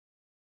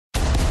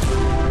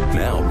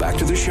back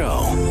to the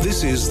show.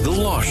 This is The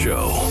Law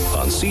Show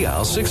on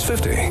CL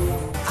 650.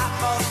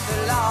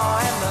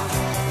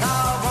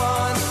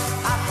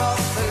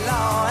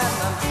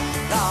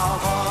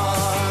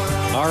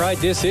 All right,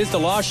 this is The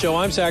Law Show.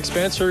 I'm Zach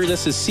Spencer.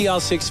 This is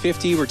CL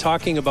 650. We're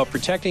talking about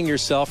protecting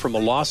yourself from a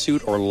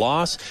lawsuit or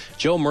loss.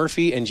 Joe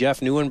Murphy and Jeff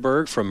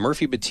Neuenberg from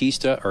Murphy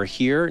Batista are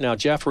here. Now,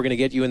 Jeff, we're going to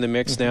get you in the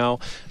mix now.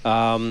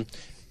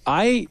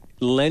 I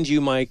lend you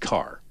my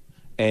car,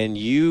 and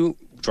you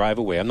drive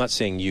away. I'm not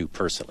saying you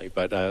personally,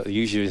 but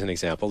use you as an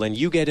example. And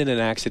you get in an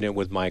accident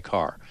with my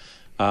car.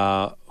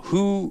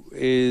 Who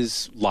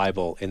is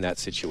liable in that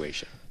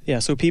situation? Yeah,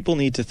 so people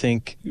need to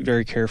think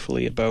very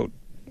carefully about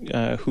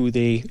who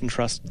they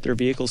entrust their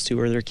vehicles to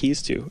or their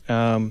keys to.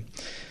 In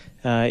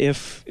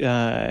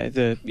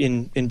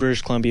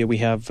British Columbia we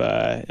have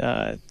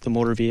the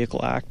Motor Vehicle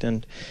Act,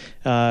 and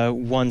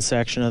one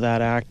section of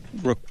that act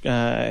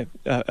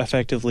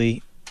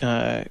effectively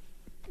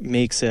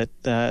makes it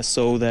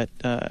so that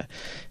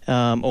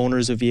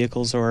owners of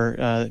vehicles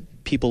or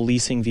people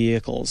leasing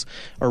vehicles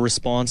are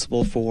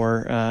responsible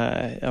for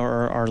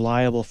or are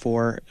liable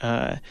for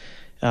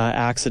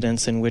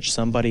accidents in which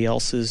somebody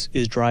else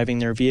is driving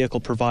their vehicle,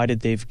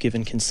 provided they've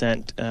given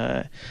consent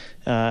to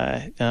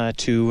have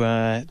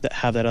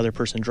that other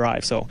person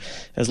drive. So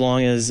as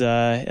long as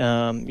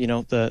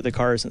the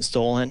car isn't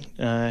stolen,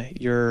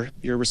 you're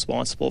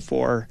responsible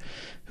for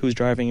who's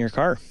driving your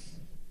car.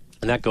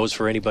 And that goes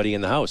for anybody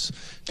in the house.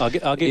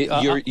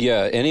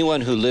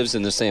 Anyone who lives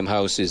in the same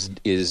house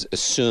is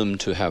assumed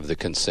to have the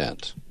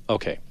consent.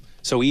 Okay.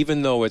 So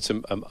even though it's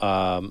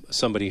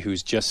somebody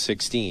who's just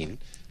 16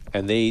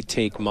 and they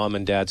take mom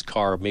and dad's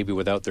car maybe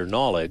without their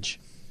knowledge,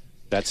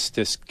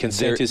 this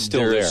consent is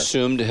still there. They're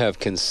assumed to have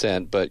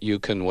consent, but you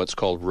can what's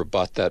called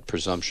rebut that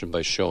presumption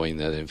by showing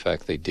that, in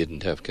fact, they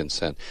didn't have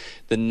consent.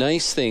 The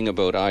nice thing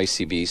about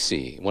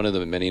ICBC, one of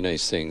the many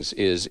nice things,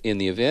 is in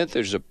the event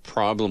there's a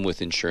problem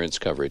with insurance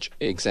coverage,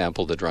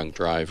 example, the drunk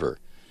driver,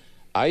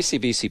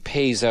 ICBC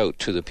pays out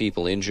to the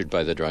people injured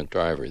by the drunk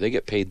driver. They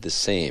get paid the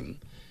same.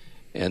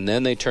 And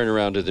then they turn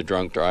around to the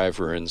drunk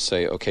driver and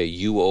say, okay,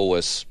 you owe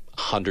us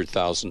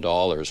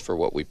 $100,000 for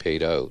what we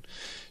paid out.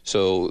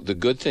 So the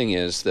good thing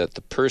is that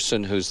the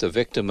person who's the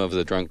victim of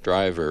the drunk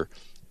driver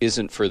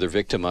isn't further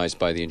victimized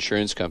by the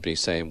insurance company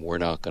saying, we're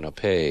not going to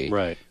pay.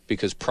 Right.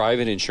 Because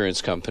private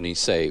insurance companies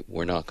say,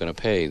 we're not going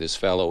to pay. This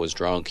fellow was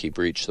drunk. He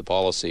breached the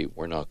policy.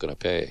 We're not going to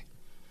pay.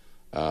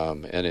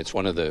 And it's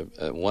one of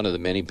the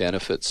many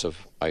benefits of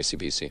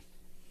ICBC.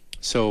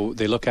 So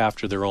they look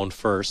after their own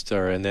first,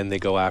 and then they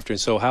go after.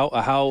 And so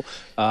how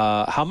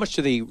much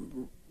do they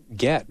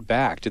get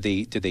back? Do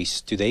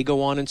they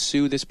go on and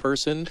sue this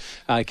person?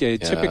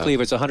 Typically, if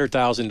it's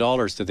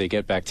 $100,000, do they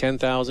get back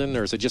 $10,000,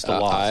 or is it just a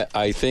loss?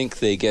 I think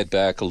they get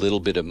back a little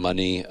bit of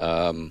money.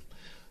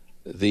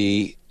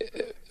 The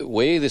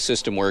way the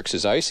system works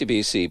is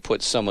ICBC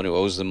puts someone who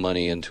owes them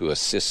money into a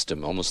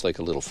system, almost like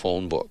a little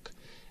phone book,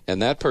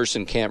 and that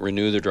person can't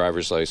renew their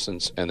driver's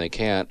license, and they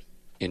can't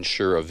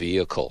insure a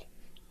vehicle.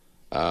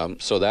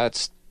 So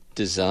that's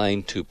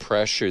designed to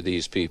pressure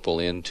these people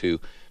into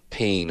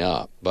paying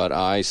up, but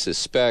I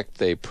suspect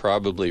they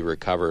probably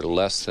recover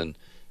less than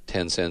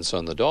 10 cents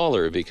on the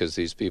dollar because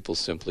these people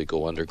simply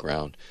go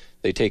underground.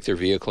 They take their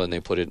vehicle and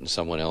they put it in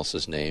someone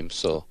else's name.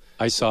 So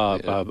I saw,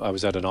 I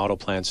was at an auto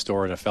plant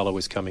store, and a fellow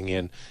was coming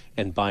in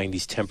and buying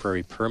these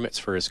temporary permits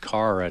for his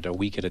car at a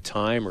week at a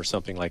time or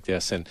something like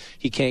this, and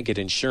he can't get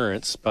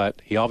insurance,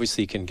 but he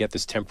obviously can get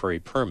this temporary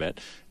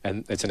permit,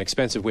 and it's an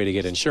expensive way to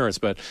get insurance,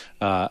 but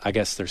I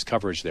guess there's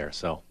coverage there,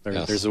 so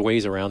there's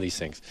ways around these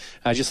things.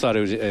 I just thought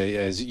it was,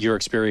 as your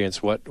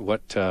experience, what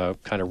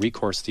kind of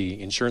recourse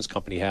the insurance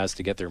company has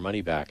to get their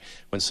money back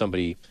when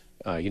somebody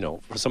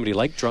somebody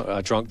like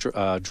drunk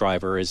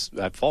driver is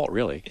at fault,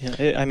 really.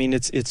 Yeah, I mean,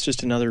 it's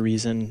just another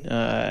reason,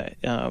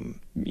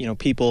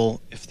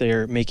 people, if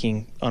they're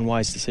making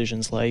unwise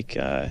decisions like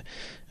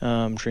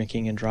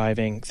drinking and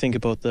driving, think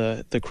about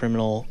the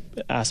criminal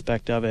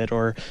aspect of it,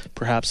 or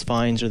perhaps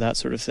fines or that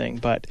sort of thing.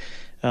 But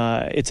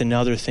it's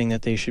another thing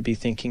that they should be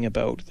thinking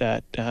about,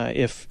 that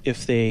if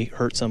they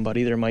hurt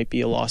somebody, there might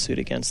be a lawsuit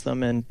against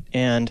them,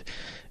 and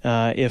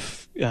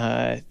if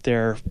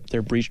they're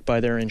breached by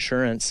their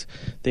insurance,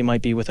 they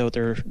might be without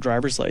their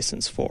driver's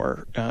license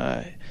for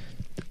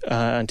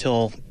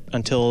until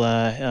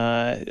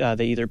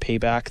they either pay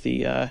back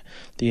the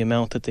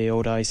amount that they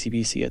owe to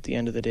ICBC at the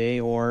end of the day,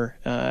 or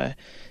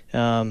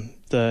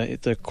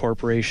the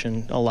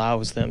corporation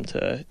allows them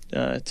to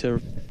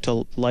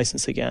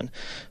license again.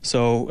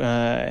 So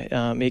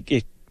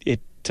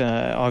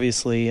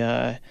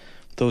obviously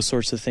those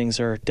sorts of things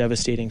are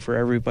devastating for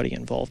everybody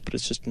involved, but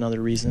it's just another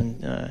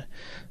reason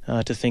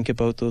to think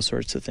about those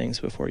sorts of things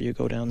before you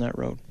go down that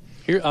road.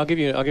 Here, I'll give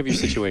you a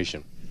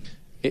situation.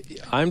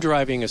 I'm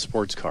driving a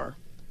sports car,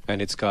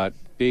 and it's got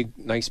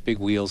nice big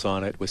wheels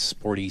on it with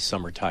sporty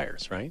summer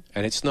tires, right?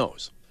 And it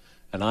snows.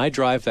 And I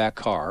drive that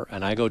car,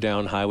 and I go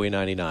down Highway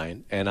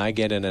 99, and I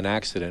get in an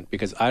accident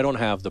because I don't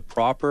have the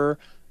proper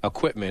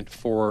equipment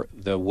for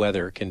the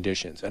weather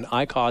conditions, and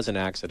I cause an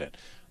accident.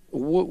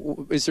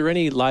 Is there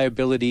any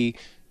liability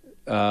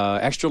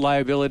extra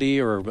liability,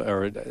 or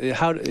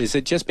how is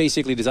it? Just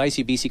basically, does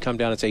ICBC come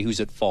down and say who's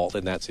at fault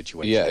in that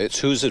situation? Yeah, it's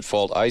who's at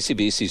fault.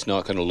 ICBC's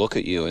not going to look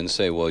at you and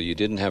say, well, you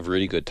didn't have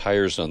really good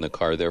tires on the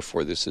car,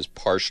 therefore this is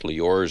partially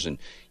yours and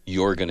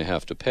you're going to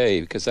have to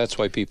pay, because that's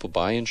why people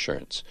buy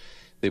insurance.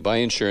 They buy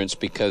insurance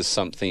because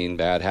something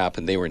bad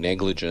happened. They were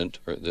negligent,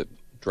 or the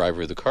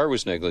driver of the car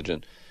was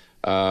negligent.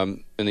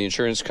 And the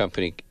insurance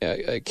company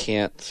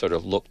can't sort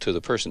of look to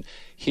the person.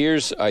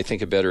 Here's, I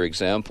think, a better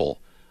example.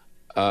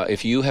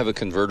 If you have a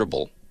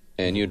convertible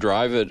and you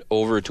drive it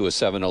over to a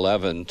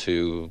 7-Eleven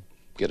to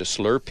get a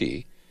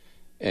Slurpee,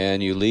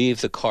 and you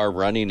leave the car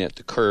running at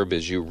the curb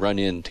as you run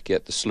in to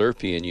get the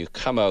Slurpee, and you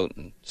come out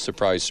and,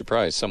 surprise,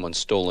 surprise, someone's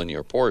stolen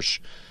your Porsche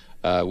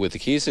with the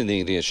keys in the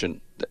ignition,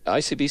 the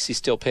ICBC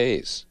still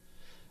pays.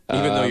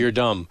 Even though you're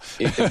dumb.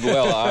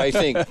 Well, I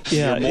think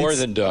you're more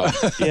than dumb.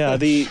 Yeah,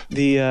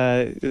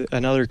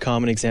 another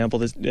common example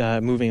that's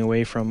moving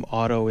away from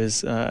auto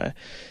is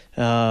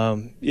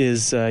leaving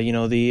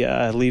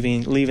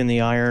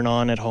the iron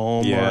on at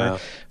home,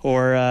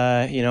 or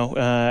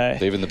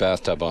leaving the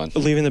bathtub on.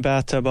 Leaving the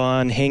bathtub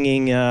on,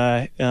 hanging.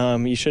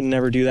 You should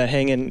never do that.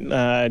 Hanging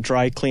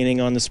dry cleaning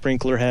on the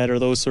sprinkler head, or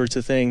those sorts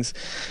of things.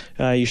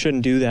 You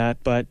shouldn't do that,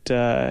 but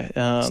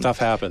stuff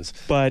happens.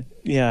 But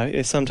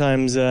yeah,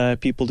 sometimes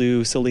people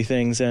do silly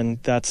things, and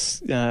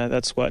that's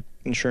what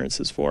insurance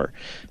is for.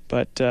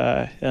 But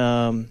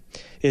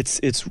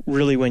it's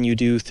really when you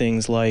do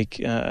things like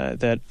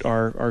that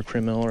are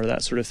criminal or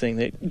that sort of thing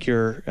that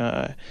you're.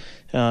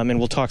 And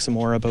we'll talk some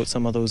more about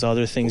some of those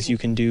other things you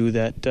can do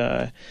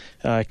that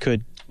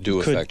could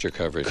affect your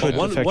coverage. Could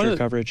affect your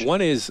coverage.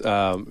 One is,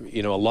 a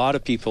lot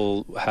of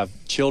people have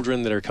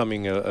children that are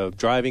coming of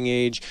driving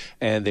age,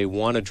 and they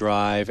want to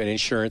drive, and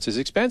insurance is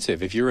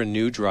expensive. If you're a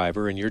new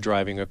driver and you're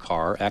driving a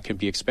car, that can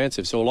be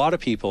expensive. So a lot of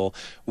people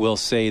will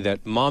say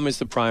that mom is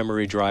the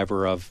primary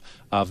driver of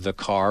the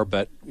car,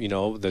 but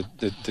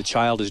the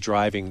child is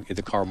driving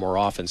the car more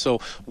often. So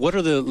what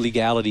are the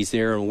legalities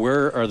there, and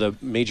where are the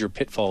major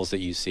pitfalls that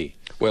you see?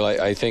 Well,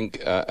 I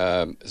think,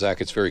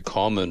 Zach, it's very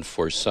common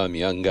for some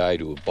young guy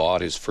to have bought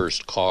his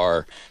first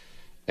car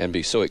and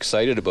be so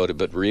excited about it,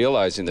 but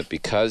realizing that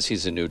because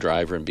he's a new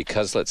driver and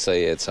because, let's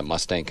say, it's a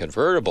Mustang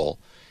convertible,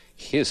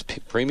 his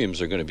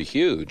premiums are going to be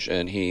huge.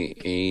 And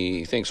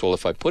he thinks, well,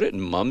 if I put it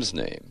in mom's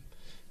name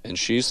and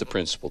she's the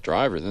principal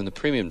driver, then the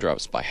premium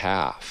drops by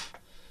half.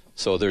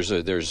 So there's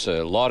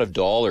a lot of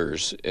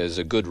dollars as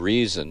a good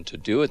reason to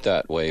do it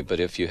that way. But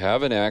if you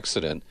have an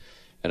accident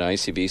and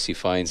ICBC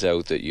finds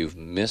out that you've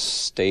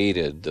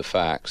misstated the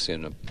facts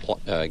in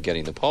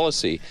getting the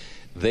policy,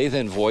 they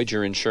then void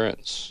your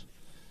insurance.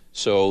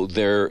 So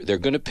they're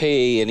going to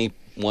pay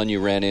anyone you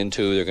ran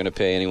into. They're going to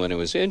pay anyone who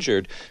was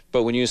injured.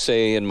 But when you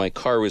say, and my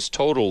car was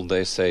totaled,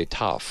 they say,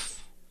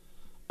 tough.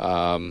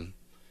 And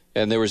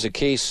there was a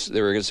case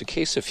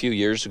a few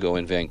years ago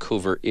in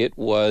Vancouver. It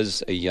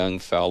was a young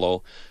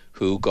fellow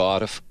who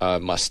got a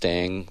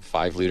Mustang,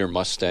 5-liter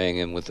Mustang,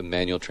 and with a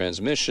manual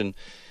transmission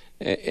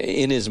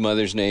in his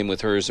mother's name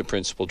with her as a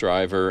principal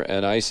driver.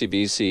 And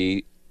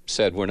ICBC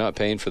said, we're not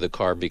paying for the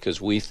car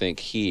because we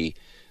think the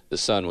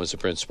son, was a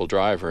principal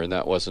driver, and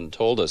that wasn't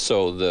told us.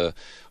 So the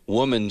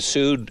woman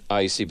sued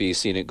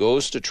ICBC, and it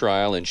goes to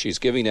trial, and she's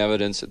giving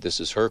evidence that this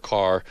is her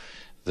car,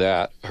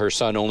 that her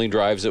son only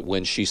drives it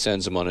when she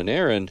sends him on an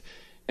errand.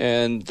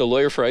 And the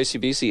lawyer for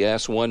ICBC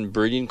asked one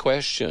brilliant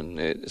question.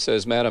 It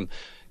says, Madam,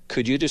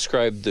 could you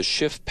describe the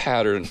shift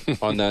pattern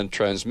on that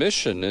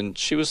transmission? And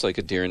she was like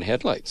a deer in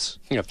headlights.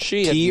 Yeah,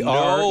 she had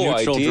no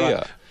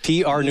idea.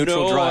 TR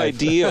neutral no drive.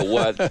 idea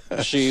what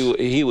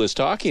he was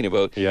talking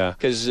about. Yeah.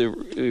 Because,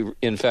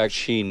 in fact,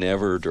 she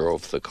never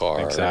drove the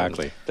car.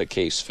 Exactly. The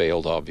case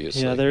failed,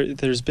 obviously. Yeah,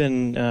 there's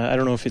been, I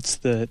don't know if it's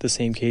the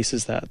same case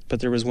as that, but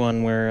there was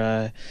one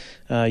where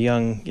a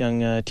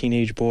young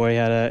teenage boy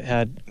had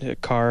a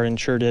car,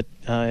 insured it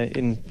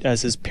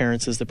as his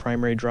parents as the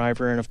primary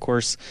driver, and of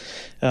course,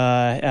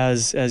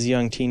 as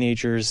young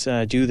teenagers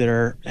do that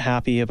are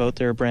happy about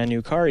their brand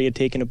new car, he had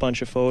taken a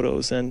bunch of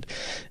photos and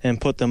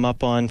put them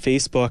up on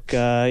Facebook.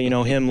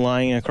 Him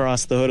lying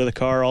across the hood of the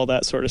car, all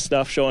that sort of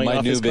stuff, showing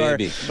off his car.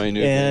 My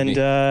new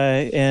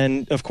baby.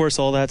 And of course,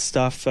 all that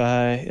stuff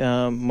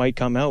might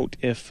come out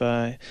if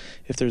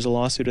there's a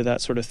lawsuit of that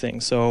sort of thing.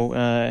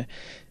 So.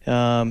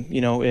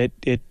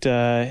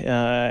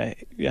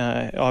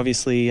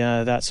 Obviously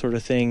that sort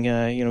of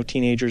thing,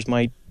 teenagers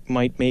might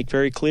make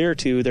very clear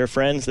to their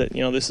friends that,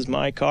 this is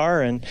my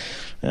car, and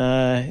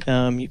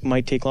you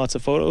might take lots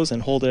of photos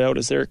and hold it out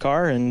as their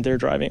car, and they're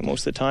driving it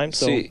most of the time.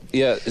 So,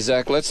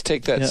 Zach, let's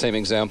take that same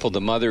example. The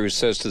mother who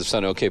says to the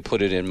son, okay,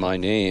 put it in my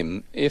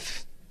name.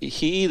 If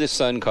the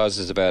son,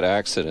 causes a bad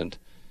accident,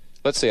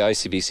 let's say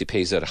ICBC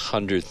pays out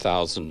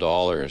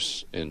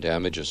 $100,000 in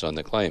damages on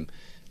the claim,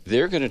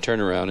 they're going to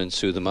turn around and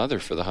sue the mother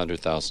for the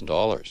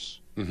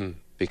 $100,000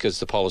 because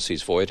the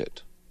policy's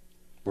voided.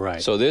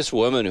 Right. So this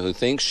woman who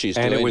thinks she's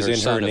doing her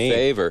son a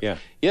favor,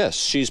 yes,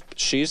 she's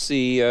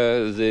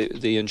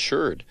the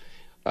insured.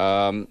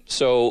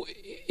 So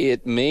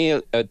it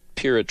may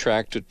appear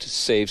attractive to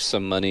save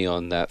some money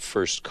on that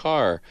first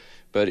car,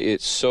 but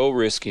it's so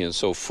risky and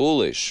so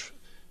foolish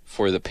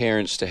for the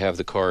parents to have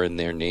the car in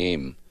their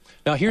name.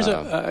 Now, here's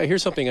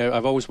something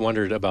I've always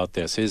wondered about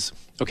this is,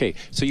 okay,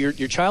 so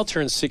your child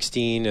turns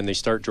 16 and they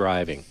start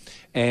driving,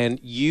 and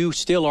you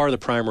still are the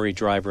primary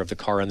driver of the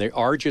car, and they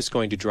are just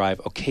going to drive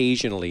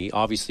occasionally,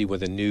 obviously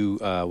with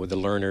with the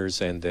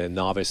learners and the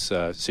novice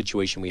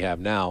situation we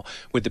have now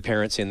with the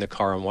parents in the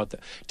car. And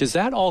does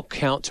that all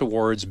count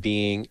towards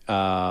being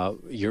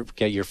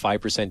get your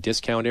 5%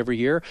 discount every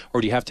year,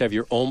 or do you have to have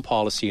your own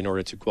policy in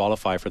order to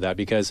qualify for that?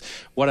 Because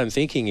what I'm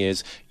thinking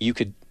is you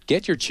could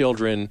get your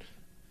children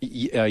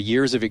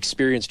years of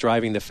experience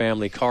driving the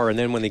family car, and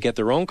then when they get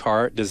their own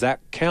car, does that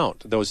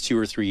count, those 2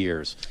 or 3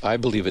 years? I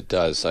believe it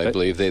does. I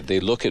believe they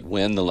look at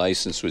when the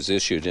license was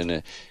issued,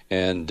 and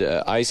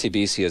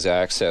ICBC has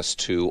access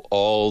to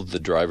all the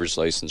driver's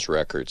license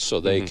records,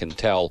 so they can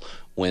tell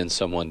when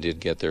someone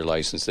did get their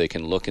license. They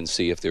can look and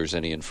see if there's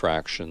any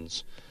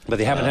infractions. But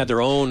they haven't had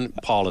their own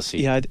policy.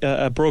 Yeah,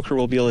 a broker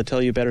will be able to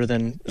tell you better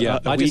than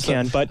we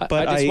can. But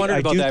I just wondered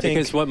about that, think,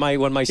 because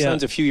when my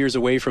son's a few years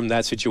away from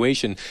that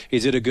situation,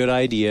 is it a good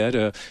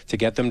idea to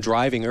get them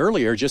driving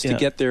earlier just to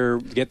get their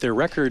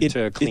record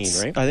clean,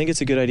 right? I think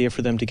it's a good idea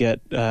for them to get.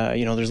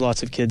 There's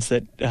lots of kids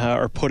that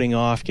are putting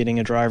off getting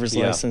a driver's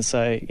license.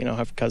 I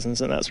have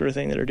cousins and that sort of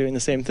thing that are doing the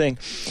same thing.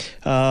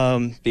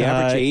 The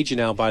average age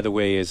now, by the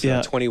way, is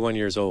 21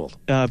 years old.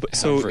 But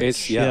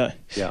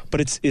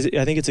I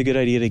think it's a good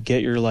idea to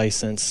get your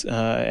license,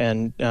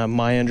 and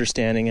my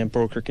understanding, and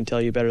broker can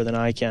tell you better than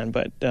I can,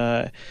 but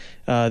that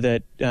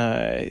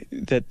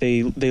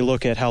they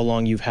look at how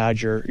long you've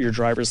had your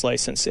driver's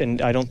license,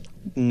 and I don't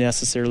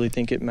necessarily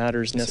think it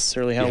matters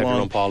necessarily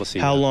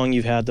how long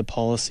you've had the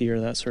policy or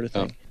that sort of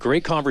thing.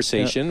 Great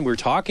conversation. Yeah. We're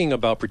talking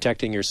about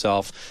protecting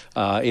yourself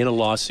in a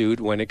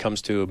lawsuit when it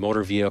comes to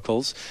motor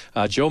vehicles.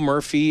 Joe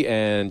Murphy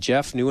and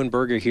Jeff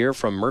Neuenberger here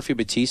from Murphy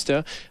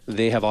Batista.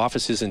 They have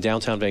offices in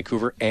downtown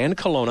Vancouver and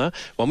Kelowna.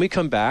 When we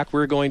come back,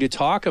 we're going to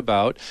talk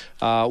about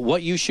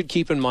what you should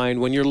keep in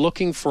mind when you're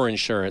looking for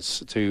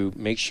insurance to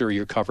make sure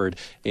you're covered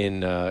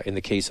in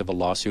the case of a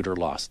lawsuit or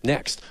loss.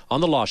 Next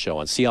on The Law Show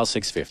on CL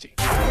 650.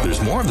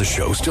 There's more of the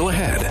show still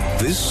ahead.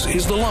 This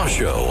is The Law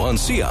Show on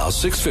CL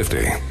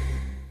 650.